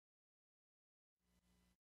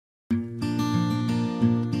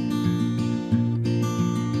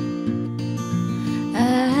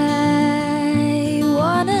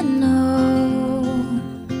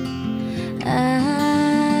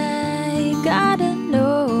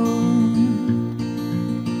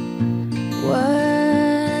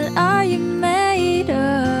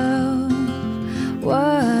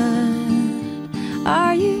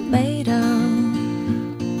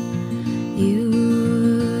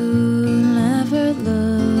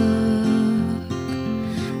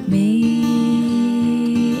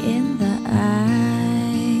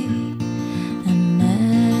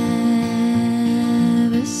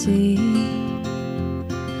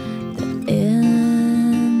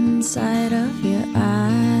inside of your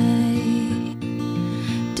eye.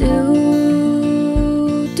 Do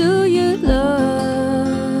you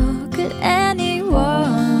look at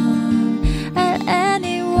anyone, at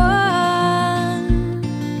anyone?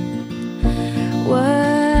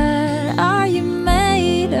 What are you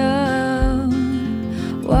made of?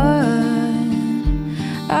 What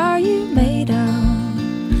are you made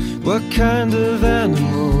of? What kind of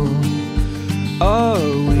animal are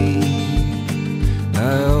we?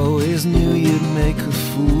 I always knew you'd make a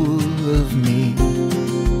fool of me,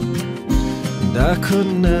 and I could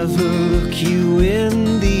never look you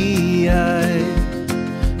in the eye.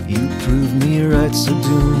 You proved me right, so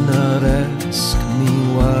do not ask me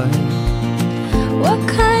why. What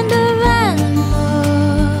kind of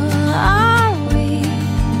animal are we?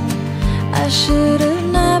 I should have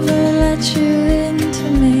never let you into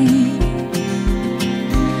me,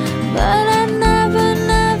 but I never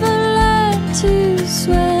learned to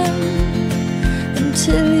swim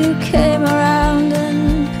until you came around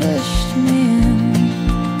and pushed me in.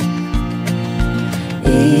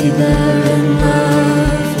 Either in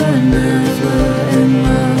love or never in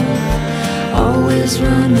love. Always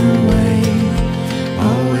run away,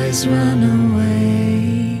 always run away.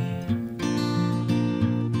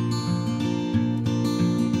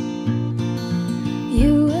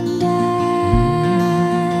 You and I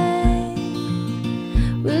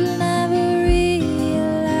will never realize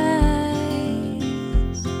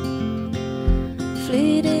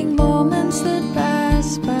fleeting moments that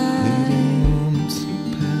pass by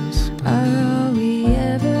are all we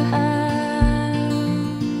ever have.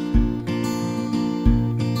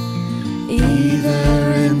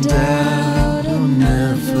 Either in doubt or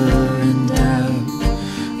never in doubt.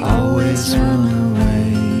 Always run away,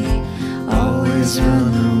 always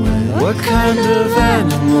run away. What kind of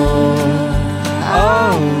animal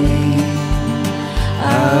are we? I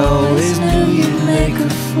always knew you'd make a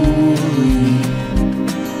fool of me,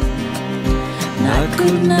 and I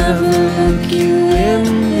could never look you in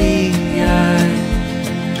the eye.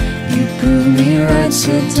 You proved me right,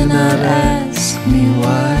 so do not ask me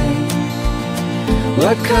why.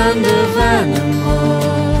 What kind of animal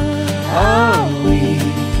are we?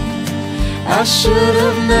 I should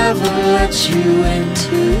have never let you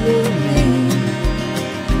into me,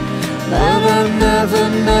 but I never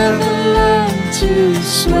learned to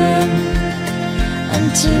swim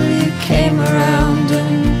until you came around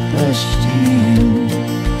and pushed me in.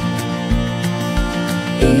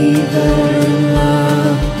 Either in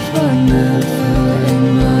love or never in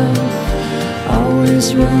love. Always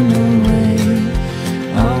run away,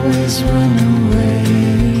 always run away.